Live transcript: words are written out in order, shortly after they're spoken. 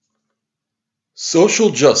Social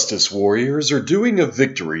justice warriors are doing a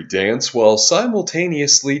victory dance while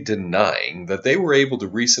simultaneously denying that they were able to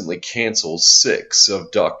recently cancel 6 of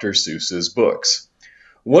Dr. Seuss's books.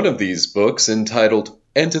 One of these books, entitled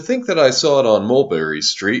 "And to Think That I Saw It on Mulberry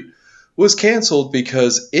Street," was canceled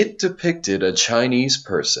because it depicted a Chinese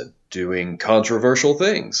person doing controversial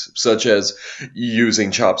things, such as using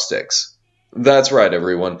chopsticks. That's right,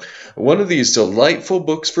 everyone. One of these delightful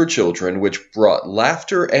books for children, which brought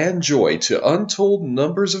laughter and joy to untold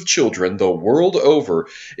numbers of children the world over,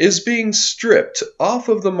 is being stripped off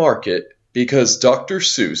of the market because Dr.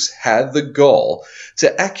 Seuss had the gall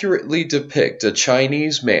to accurately depict a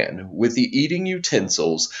Chinese man with the eating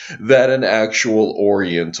utensils that an actual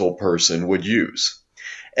Oriental person would use.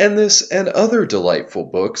 And this and other delightful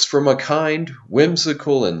books from a kind,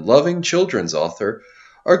 whimsical, and loving children's author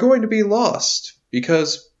are going to be lost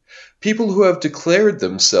because people who have declared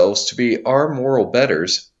themselves to be our moral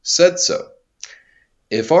betters said so.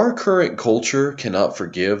 If our current culture cannot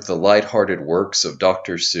forgive the light-hearted works of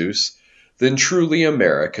Dr. Seuss, then truly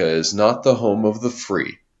America is not the home of the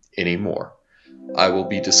free anymore. I will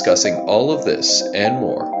be discussing all of this and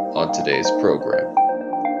more on today's program.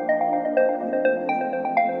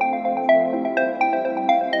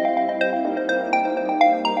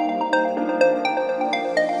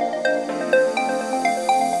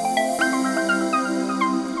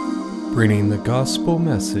 Bringing the gospel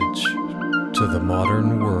message to the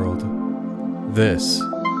modern world. This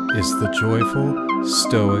is the Joyful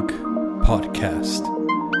Stoic Podcast.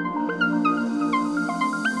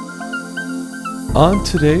 On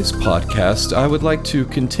today's podcast, I would like to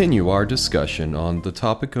continue our discussion on the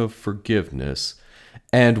topic of forgiveness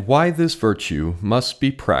and why this virtue must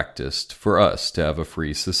be practiced for us to have a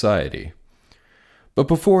free society. But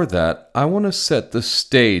before that, I want to set the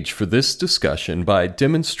stage for this discussion by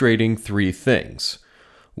demonstrating 3 things.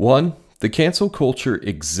 1. The cancel culture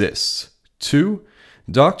exists. 2.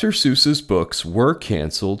 Dr. Seuss's books were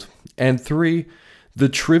canceled. And 3. The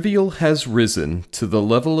trivial has risen to the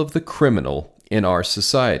level of the criminal in our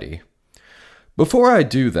society. Before I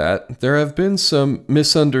do that, there have been some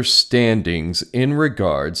misunderstandings in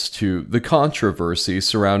regards to the controversy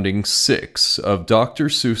surrounding 6 of Dr.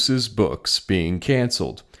 Seuss's books being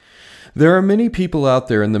canceled. There are many people out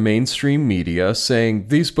there in the mainstream media saying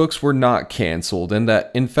these books were not canceled and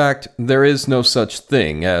that, in fact, there is no such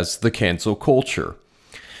thing as the cancel culture.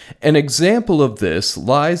 An example of this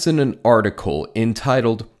lies in an article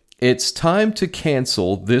entitled, "It's Time to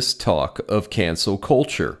Cancel This Talk of Cancel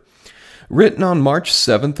Culture," written on March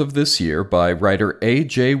 7th of this year by writer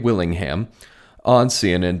A.J. Willingham on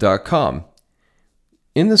CNN.com.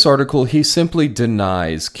 In this article, he simply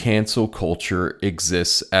denies cancel culture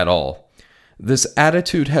exists at all. This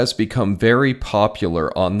attitude has become very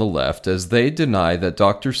popular on the left as they deny that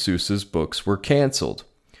Dr. Seuss's books were canceled.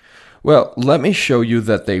 Well, let me show you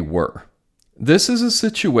that they were. This is a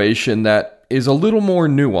situation that is a little more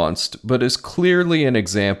nuanced, but is clearly an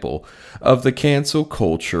example of the cancel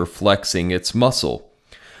culture flexing its muscle.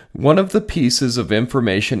 One of the pieces of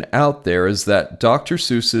information out there is that Dr.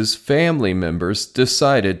 Seuss's family members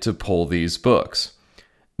decided to pull these books.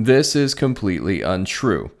 This is completely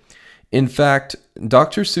untrue. In fact,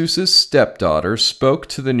 Dr. Seuss's stepdaughter spoke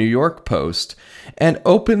to the New York Post and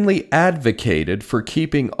openly advocated for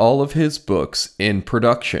keeping all of his books in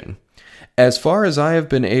production. As far as I have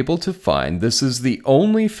been able to find, this is the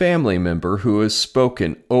only family member who has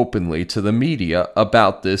spoken openly to the media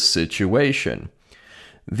about this situation.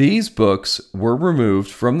 These books were removed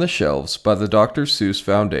from the shelves by the Dr. Seuss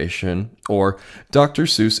Foundation or Dr.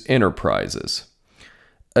 Seuss Enterprises.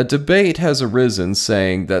 A debate has arisen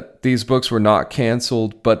saying that these books were not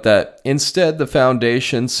canceled, but that instead the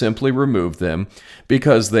foundation simply removed them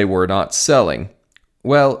because they were not selling.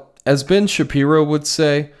 Well, as Ben Shapiro would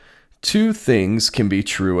say, 2 things can be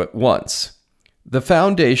true at once. The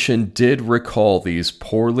foundation did recall these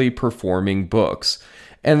poorly performing books,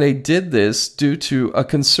 and they did this due to a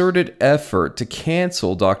concerted effort to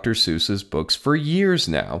cancel Dr. Seuss's books for years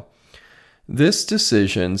now. This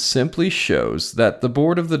decision simply shows that the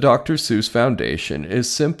board of the Dr. Seuss Foundation is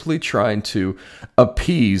simply trying to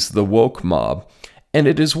appease the woke mob, and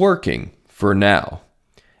it is working for now.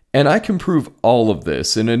 And I can prove all of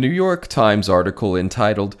this in a New York Times article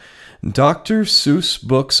entitled, "Dr. Seuss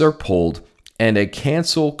Books Are Pulled and a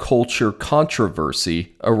Cancel Culture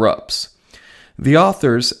Controversy Erupts." The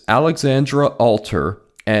authors, Alexandra Alter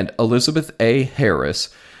and Elizabeth A. Harris,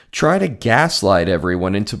 try to gaslight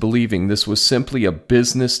everyone into believing this was simply a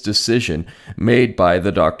business decision made by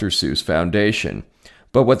the Dr. Seuss Foundation.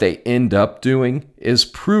 But what they end up doing is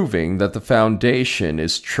proving that the foundation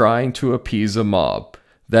is trying to appease a mob.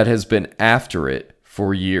 that has been after it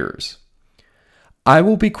for years. I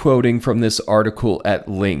will be quoting from this article at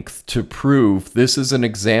length to prove this is an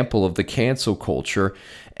example of the cancel culture,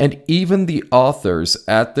 and even the authors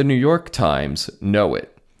at the New York Times know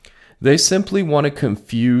it. They simply want to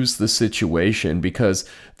confuse the situation because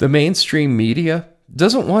the mainstream media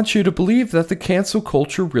doesn't want you to believe that the cancel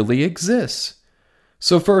culture really exists.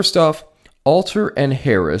 So first off, Alter and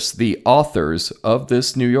Harris, the authors of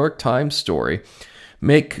this New York Times story,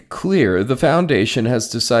 make clear the Foundation has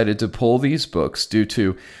decided to pull these books due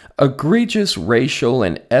to egregious racial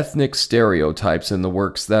and ethnic stereotypes in the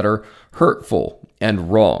works that are hurtful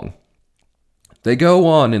and wrong. They go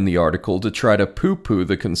on in the article to try to poo-poo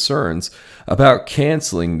the concerns about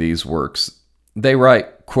canceling these works. They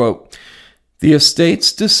write, quote, "The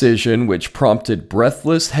estate's decision, which prompted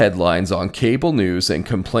breathless headlines on cable news and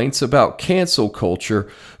complaints about cancel culture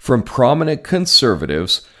from prominent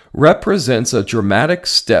conservatives, represents a dramatic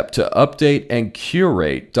step to update and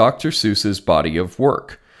curate Dr. Seuss's body of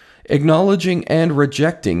work, acknowledging and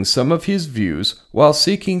rejecting some of his views while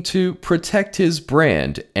seeking to protect his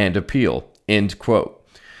brand and appeal." End quote.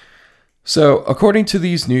 So, according to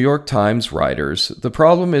these New York Times writers, the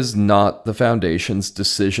problem is not the Foundation's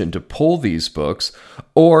decision to pull these books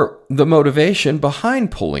or the motivation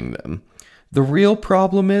behind pulling them. The real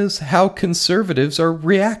problem is how conservatives are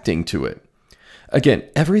reacting to it. Again,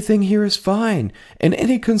 everything here is fine, and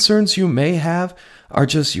any concerns you may have are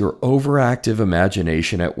just your overactive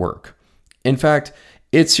imagination at work. In fact,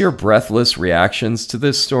 it's your breathless reactions to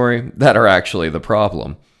this story that are actually the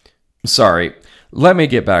problem. Sorry, let me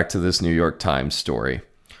get back to this New York Times story.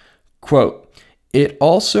 Quote, "It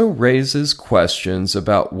also raises questions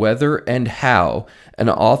about whether and how an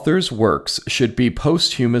author's works should be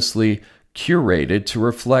posthumously curated to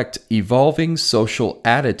reflect evolving social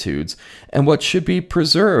attitudes and what should be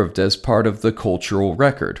preserved as part of the cultural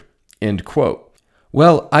record." End quote.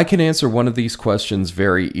 Well, I can answer one of these questions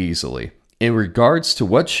very easily. In regards to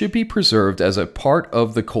what should be preserved as a part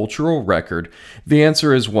of the cultural record, the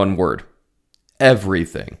answer is one word: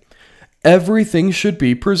 everything. Everything should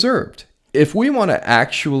be preserved. If we want to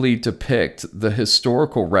actually depict the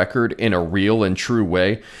historical record in a real and true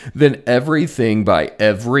way, then everything by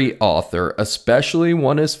every author, especially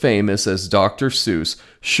one as famous as Dr. Seuss,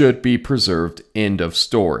 should be preserved. End of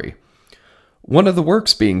story. One of the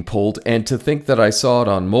works being pulled, and to think that I saw it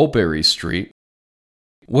on Mulberry Street,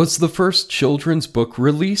 was the first children's book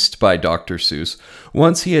released by Dr. Seuss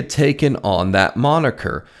once he had taken on that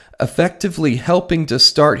moniker, effectively helping to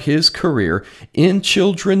start his career in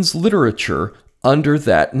children's literature under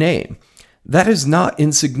that name. That is not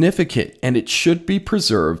insignificant, and it should be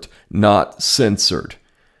preserved, not censored.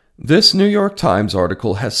 This New York Times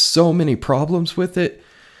article has so many problems with it.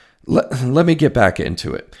 Let me get back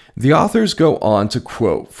into it. The authors go on to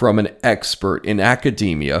quote from an expert in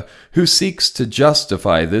academia who seeks to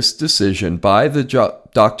justify this decision by the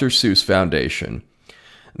Dr. Seuss Foundation.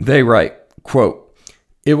 They write, quote,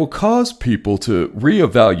 "It will cause people to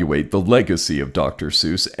reevaluate the legacy of Dr.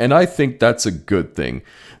 Seuss, and I think that's a good thing,"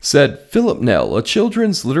 said Philip Nell, a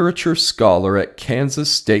children's literature scholar at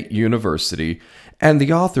Kansas State University and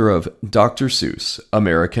the author of Dr. Seuss,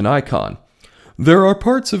 American Icon. "There are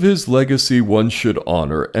parts of his legacy one should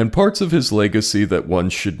honor and parts of his legacy that one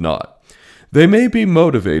should not. They may be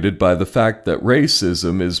motivated by the fact that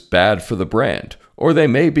racism is bad for the brand, or they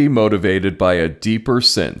may be motivated by a deeper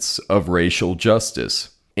sense of racial justice."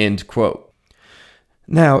 End quote.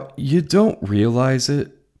 Now, you don't realize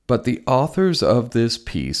it, but the authors of this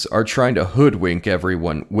piece are trying to hoodwink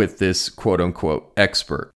everyone with this quote-unquote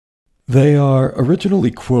expert. They are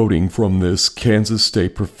originally quoting from this Kansas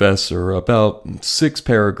State professor about 6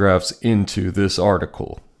 paragraphs into this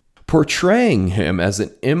article, portraying him as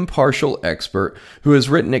an impartial expert who has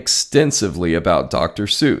written extensively about Dr.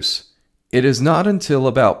 Seuss. It is not until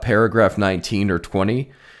about paragraph 19 or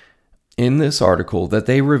 20 in this article that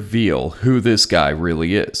they reveal who this guy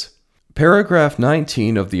really is. Paragraph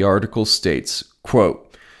 19 of the article states, quote,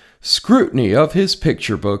 "Scrutiny of his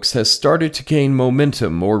picture books has started to gain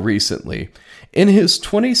momentum more recently. In his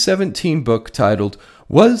 2017 book titled,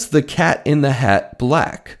 'Was the Cat in the Hat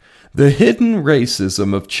Black? The Hidden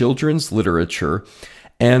Racism of Children's Literature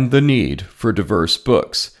and the Need for Diverse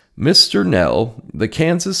Books,' Mr. Nell, the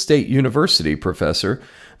Kansas State University professor,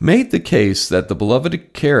 made the case that the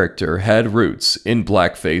beloved character had roots in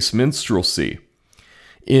blackface minstrelsy.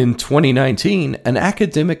 In 2019, an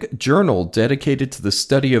academic journal dedicated to the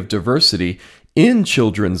study of diversity in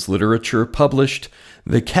children's literature published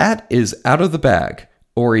The Cat is Out of the Bag,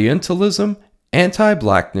 Orientalism,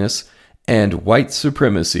 Anti-Blackness, and White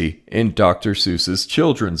Supremacy in Dr. Seuss's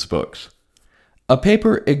Children's Books." a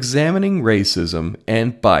paper examining racism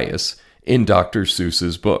and bias in Dr.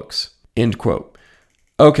 Seuss's books. End quote.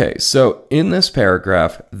 Okay, so in this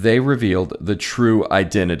paragraph, they revealed the true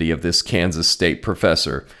identity of this Kansas State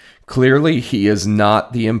professor. Clearly, he is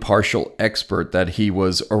not the impartial expert that he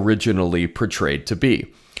was originally portrayed to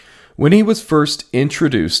be. When he was first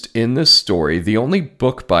introduced in this story, the only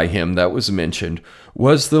book by him that was mentioned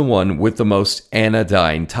was the one with the most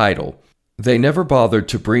anodyne title. They never bothered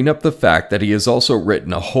to bring up the fact that he has also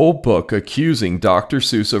written a whole book accusing Dr.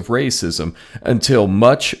 Seuss of racism until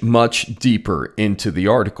much, much deeper into the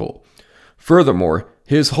article. Furthermore,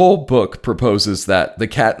 his whole book proposes that The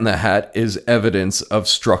Cat in the Hat is evidence of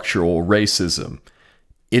structural racism.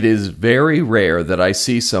 It is very rare that I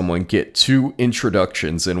see someone get 2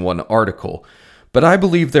 introductions in one article, but I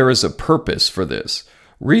believe there is a purpose for this.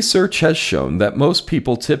 Research has shown that most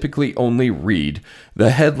people typically only read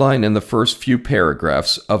the headline and the first few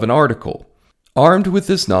paragraphs of an article. Armed with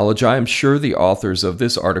this knowledge, I am sure the authors of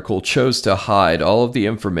this article chose to hide all of the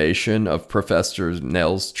information of Professor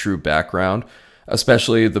Nell's true background,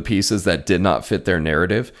 especially the pieces that did not fit their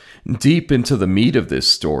narrative, deep into the meat of this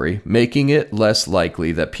story, making it less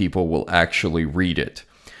likely that people will actually read it.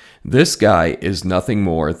 This guy is nothing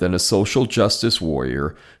more than a social justice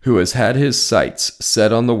warrior who has had his sights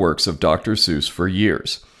set on the works of Dr. Seuss for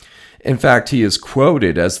years. In fact, he is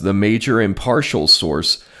quoted as the major impartial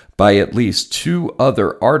source by at least 2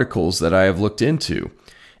 other articles that I have looked into,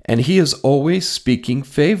 and he is always speaking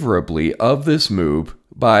favorably of this move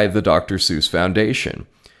by the Dr. Seuss Foundation.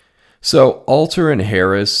 So Alter and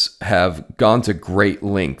Harris have gone to great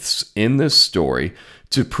lengths in this story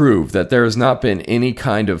to prove that there has not been any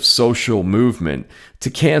kind of social movement to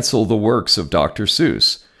cancel the works of Dr.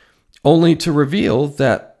 Seuss, only to reveal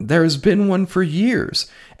that there has been one for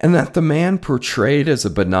years, and that the man portrayed as a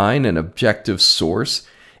benign and objective source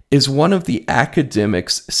is one of the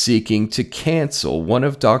academics seeking to cancel one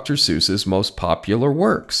of Dr. Seuss's most popular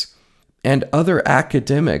works. And other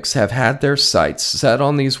academics have had their sights set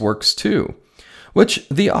on these works too, which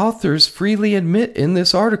the authors freely admit in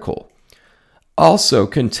this article. Also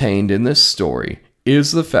contained in this story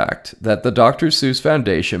is the fact that the Dr. Seuss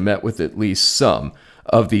Foundation met with at least some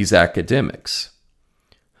of these academics.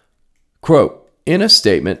 Quote, in a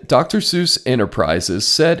statement, Dr. Seuss Enterprises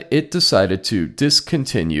said it decided to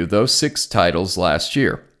discontinue those 6 titles last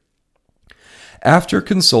year, after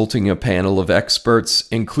consulting a panel of experts,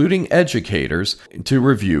 including educators, to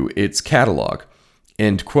review its catalog.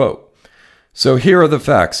 End quote. So here are the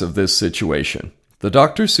facts of this situation. The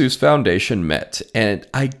Dr. Seuss Foundation met, and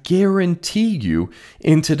I guarantee you,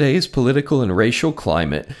 in today's political and racial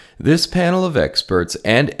climate, this panel of experts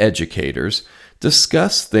and educators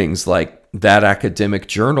discussed things like that academic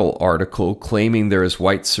journal article claiming there is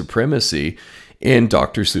white supremacy in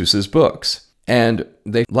Dr. Seuss's books. And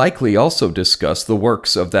they likely also discussed the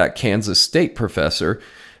works of that Kansas State professor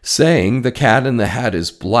saying the Cat in the Hat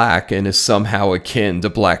is black and is somehow akin to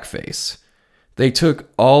blackface. They took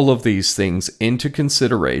all of these things into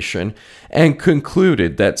consideration and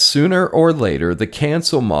concluded that sooner or later the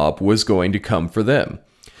cancel mob was going to come for them.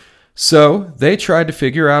 So they tried to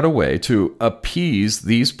figure out a way to appease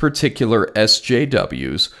these particular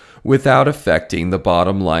SJWs without affecting the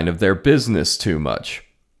bottom line of their business too much.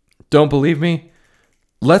 Don't believe me?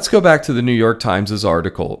 Let's go back to the New York Times'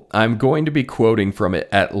 article. I'm going to be quoting from it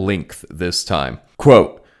at length this time.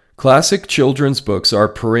 Quote, classic children's books are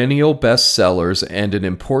perennial bestsellers and an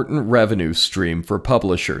important revenue stream for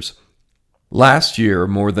publishers. Last year,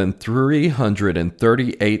 more than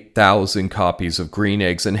 338,000 copies of Green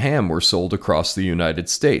Eggs and Ham were sold across the United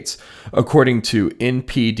States, according to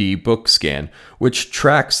NPD BookScan, which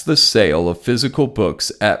tracks the sale of physical books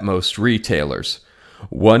at most retailers.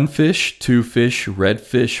 One Fish, Two Fish, Red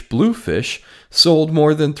Fish, Blue Fish sold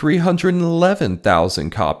more than 311,000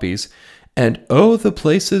 copies, and Oh, the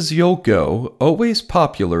Places You'll Go, always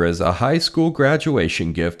popular as a high school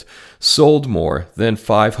graduation gift, sold more than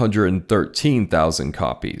 513,000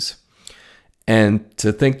 copies. And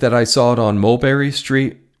to think that I saw it on Mulberry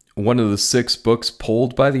Street, one of the 6 books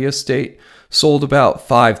pulled by the estate, sold about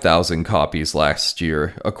 5,000 copies last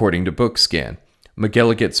year, according to BookScan.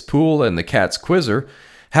 McGilligan's Pool and The Cat's Quizzer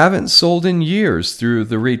haven't sold in years through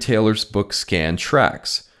the retailer's BookScan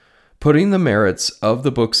tracks. Putting the merits of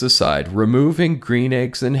the books aside, removing Green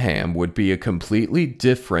Eggs and Ham would be a completely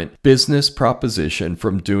different business proposition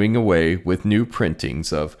from doing away with new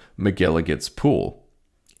printings of McGilligan's Pool.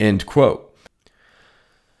 End quote.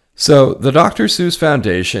 So, the Dr. Seuss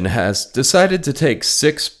Foundation has decided to take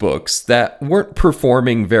 6 books that weren't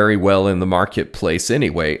performing very well in the marketplace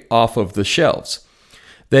anyway off of the shelves.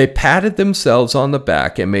 They patted themselves on the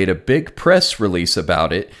back and made a big press release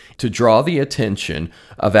about it to draw the attention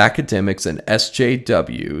of academics and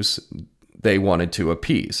SJWs they wanted to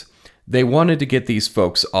appease. They wanted to get these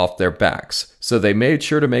folks off their backs, so they made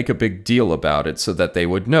sure to make a big deal about it so that they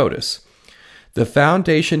would notice. The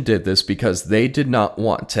foundation did this because they did not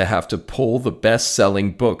want to have to pull the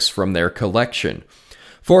best-selling books from their collection.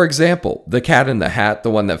 For example, The Cat in the Hat, the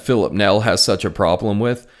one that Philip Nell has such a problem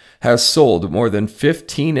with, has sold more than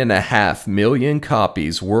 15.5 million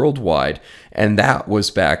copies worldwide, and that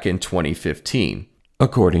was back in 2015,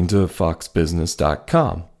 according to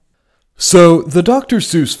foxbusiness.com. So, the Dr.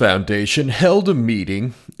 Seuss Foundation held a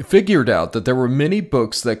meeting, figured out that there were many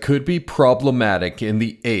books that could be problematic in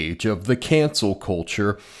the age of the cancel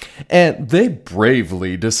culture, and they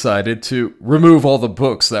bravely decided to remove all the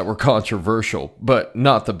books that were controversial, but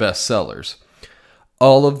not the bestsellers.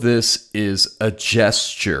 All of this is a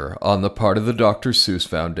gesture on the part of the Dr. Seuss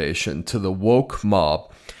Foundation to the woke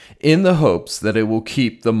mob in the hopes that it will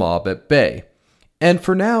keep the mob at bay. And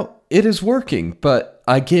for now, it is working, but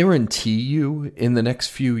I guarantee you in the next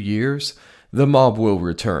few years, the mob will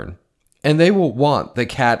return. And they will want the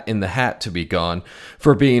Cat in the Hat to be gone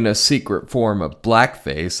for being a secret form of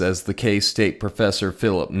blackface, as the K-State professor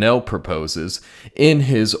Philip Nell proposes in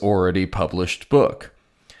his already published book.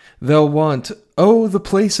 They'll want, "Oh, the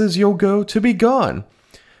places you'll go" to be gone,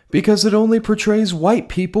 because it only portrays white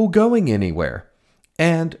people going anywhere.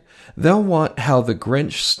 And they'll want How the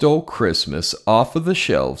Grinch Stole Christmas off of the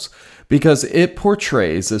shelves because it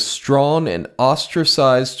portrays a strong and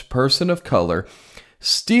ostracized person of color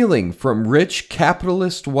stealing from rich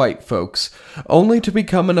capitalist white folks only to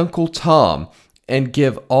become an Uncle Tom and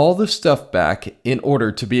give all the stuff back in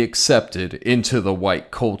order to be accepted into the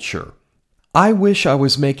white culture. I wish I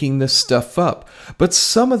was making this stuff up, but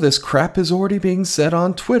some of this crap is already being said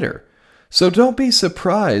on Twitter. So don't be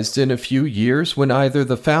surprised in a few years when either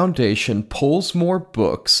the foundation pulls more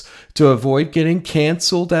books to avoid getting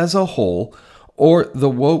canceled as a whole, or the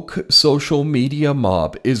woke social media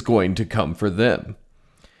mob is going to come for them.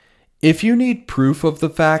 If you need proof of the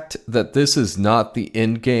fact that this is not the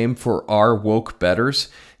end game for our woke betters,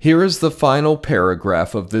 here is the final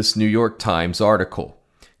paragraph of this New York Times article.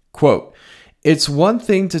 Quote, "It's one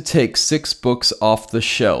thing to take 6 books off the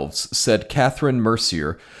shelves," said Catherine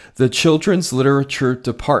Mercier, the children's literature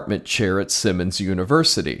department chair at Simmons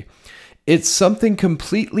University. "It's something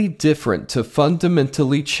completely different to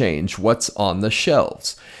fundamentally change what's on the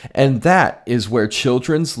shelves. And that is where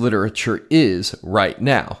children's literature is right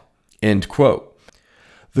now." End quote.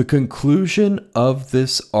 The conclusion of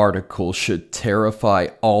this article should terrify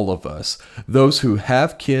all of us, those who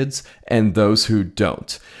have kids and those who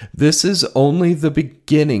don't. This is only the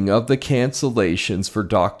beginning of the cancellations for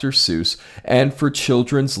Dr. Seuss and for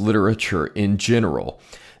children's literature in general.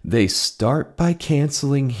 They start by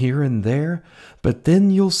canceling here and there, but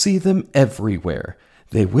then you'll see them everywhere.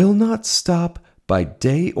 They will not stop by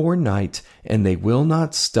day or night, and they will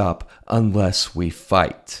not stop unless we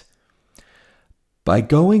fight. By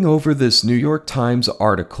going over this New York Times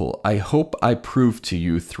article, I hope I prove to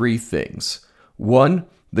you 3 things. 1,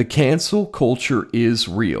 the cancel culture is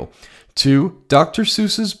real. 2, Dr.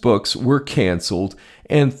 Seuss's books were canceled.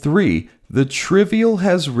 And 3, the trivial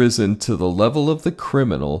has risen to the level of the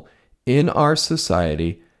criminal in our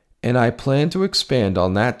society, and I plan to expand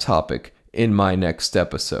on that topic in my next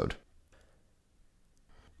episode.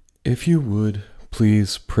 If you would,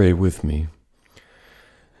 please pray with me.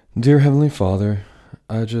 Dear Heavenly Father,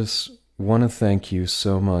 I just want to thank you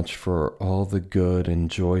so much for all the good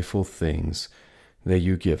and joyful things that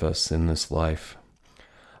you give us in this life.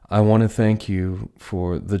 I want to thank you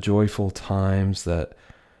for the joyful times that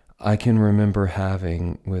I can remember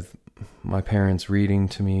having with my parents reading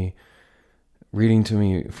to me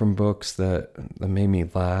from books that made me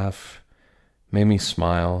laugh, made me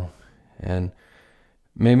smile, and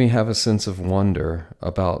made me have a sense of wonder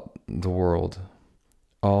about the world.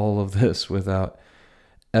 All of this without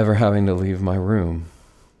ever having to leave my room.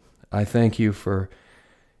 I thank you for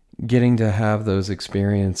getting to have those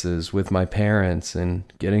experiences with my parents and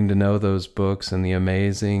getting to know those books and the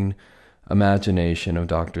amazing imagination of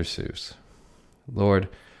Dr. Seuss. Lord,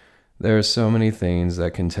 there are so many things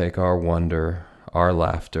that can take our wonder, our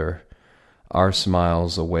laughter, our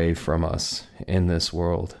smiles away from us in this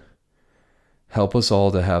world. Help us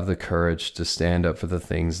all to have the courage to stand up for the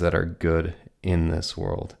things that are good in this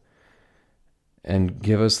world. And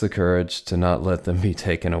give us the courage to not let them be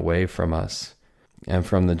taken away from us and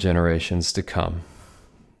from the generations to come.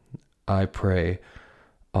 I pray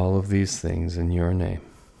all of these things in your name.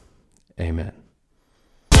 Amen.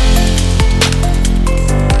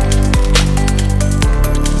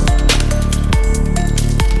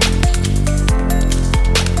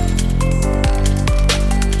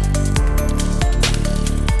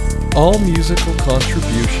 All musical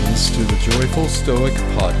contributions to the Joyful Stoic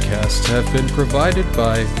podcast have been provided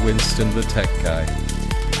by Winston the Tech Guy.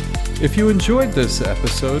 If you enjoyed this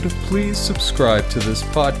episode, please subscribe to this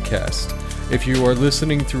podcast. If you are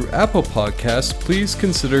listening through Apple Podcasts, please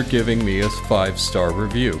consider giving me a 5-star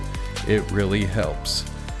review. It really helps.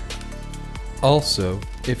 Also,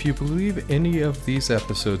 if you believe any of these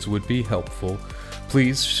episodes would be helpful,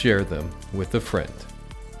 please share them with a friend.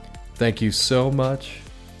 Thank you so much,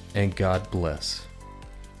 and God bless.